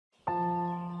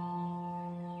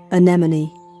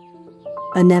anemone,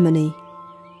 anemone.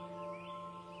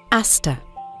 Aster,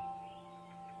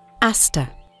 aster.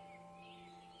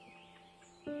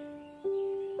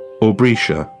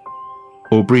 Aubretia,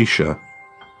 aubretia.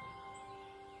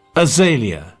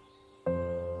 Azalea,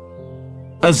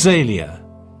 azalea.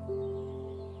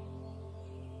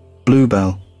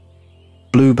 Bluebell,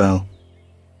 bluebell.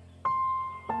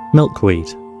 Milkweed,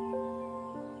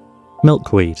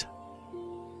 milkweed.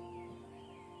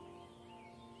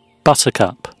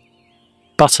 Buttercup,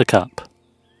 buttercup.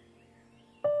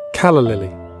 Calla lily,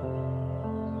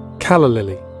 calla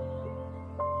lily.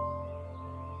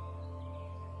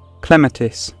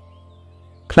 Clematis,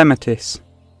 clematis.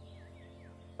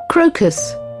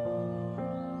 Crocus,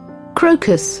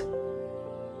 crocus.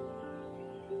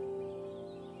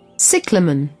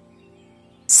 Cyclamen,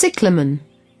 cyclamen.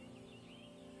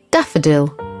 Daffodil,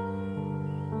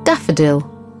 daffodil.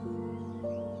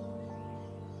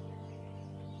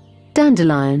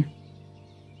 Dandelion,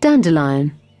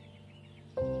 dandelion.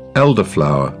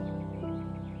 Elderflower,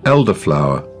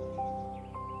 elderflower.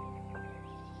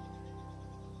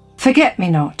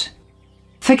 Forget-me-not,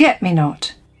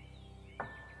 forget-me-not.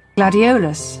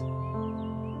 Gladiolus,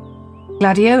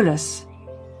 gladiolus.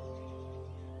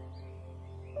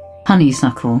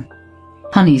 Honeysuckle,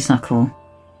 honeysuckle.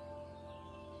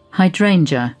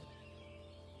 Hydrangea,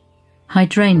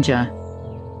 hydrangea.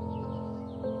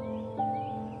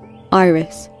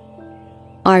 Iris,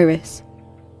 iris.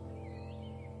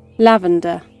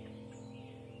 Lavender,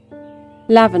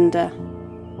 lavender.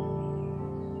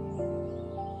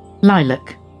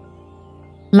 Lilac,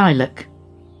 lilac.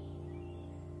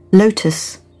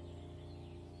 Lotus,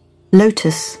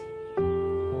 lotus.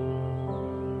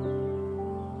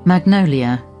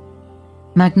 Magnolia,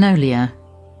 magnolia.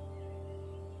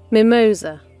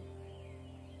 Mimosa,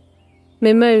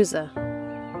 mimosa.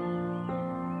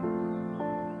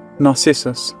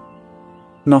 Narcissus,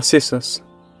 narcissus.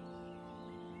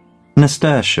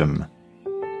 Nasturtium,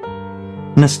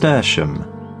 nasturtium.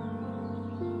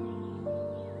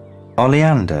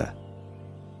 Oleander,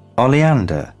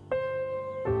 oleander.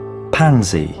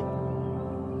 Pansy,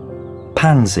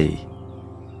 pansy.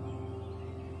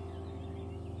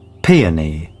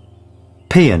 Peony,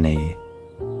 peony.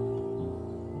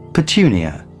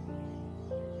 Petunia,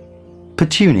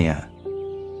 petunia.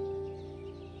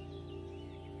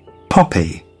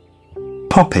 Poppy,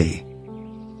 poppy.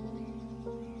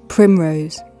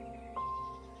 Primrose,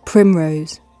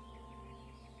 primrose.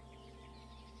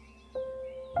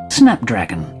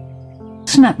 Snapdragon,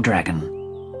 snapdragon.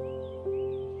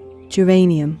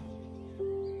 Geranium,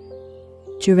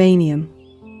 geranium.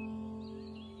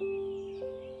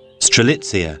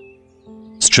 Strelitzia,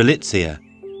 strelitzia.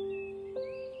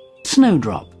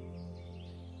 Snowdrop,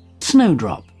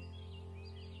 snowdrop.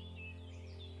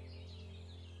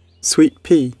 Sweet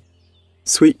pea,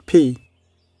 sweet pea.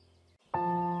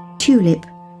 Tulip,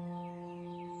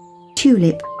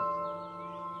 tulip.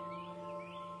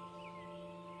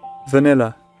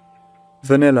 Vanilla,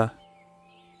 vanilla.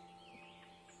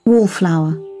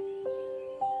 Wallflower,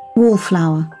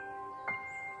 wallflower.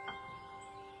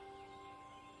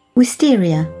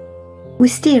 Wisteria,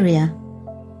 wisteria.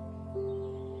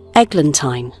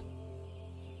 Eglantine,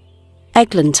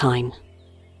 eglantine.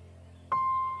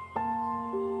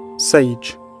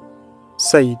 Sage,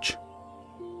 sage.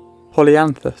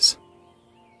 Polyanthus,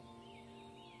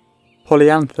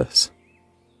 polyanthus.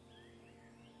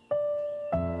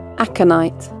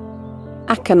 Aconite,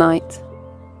 aconite.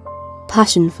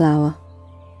 Passion flower,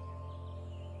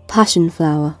 passion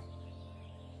flower.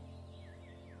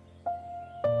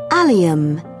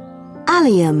 Allium,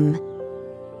 allium.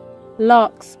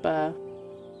 Larkspur,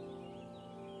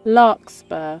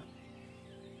 larkspur.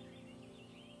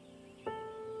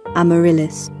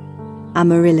 Amaryllis,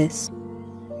 amaryllis.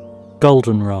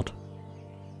 Goldenrod,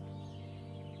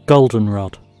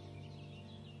 goldenrod.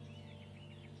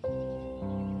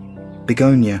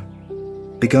 Begonia,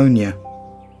 begonia.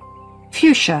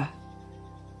 Fuchsia,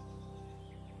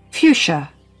 fuchsia.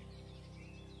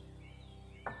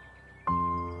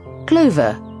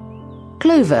 Clover,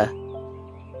 clover.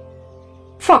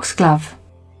 Foxglove,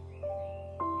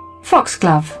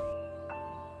 foxglove.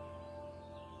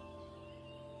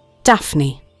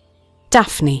 Daphne,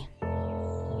 daphne.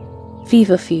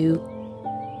 Feverfew,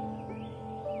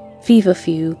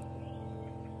 feverfew.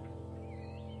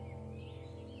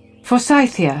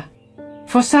 Forsythia,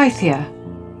 forsythia.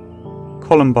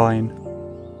 Columbine,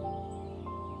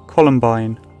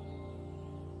 columbine.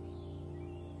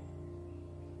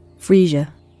 Freesia,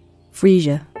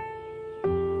 freesia.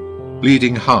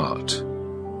 Bleeding heart,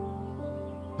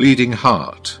 bleeding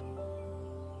heart.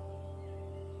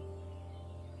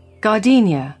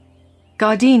 Gardenia,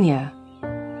 gardenia.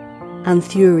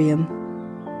 Anthurium,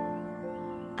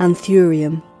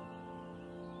 anthurium.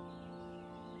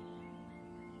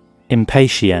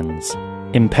 Impatiens,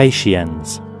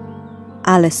 impatiens.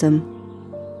 Alyssum,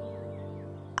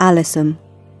 alyssum.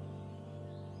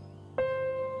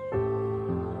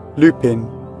 Lupin,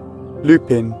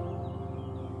 lupin.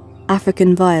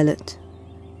 African violet,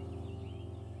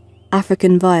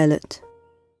 African violet.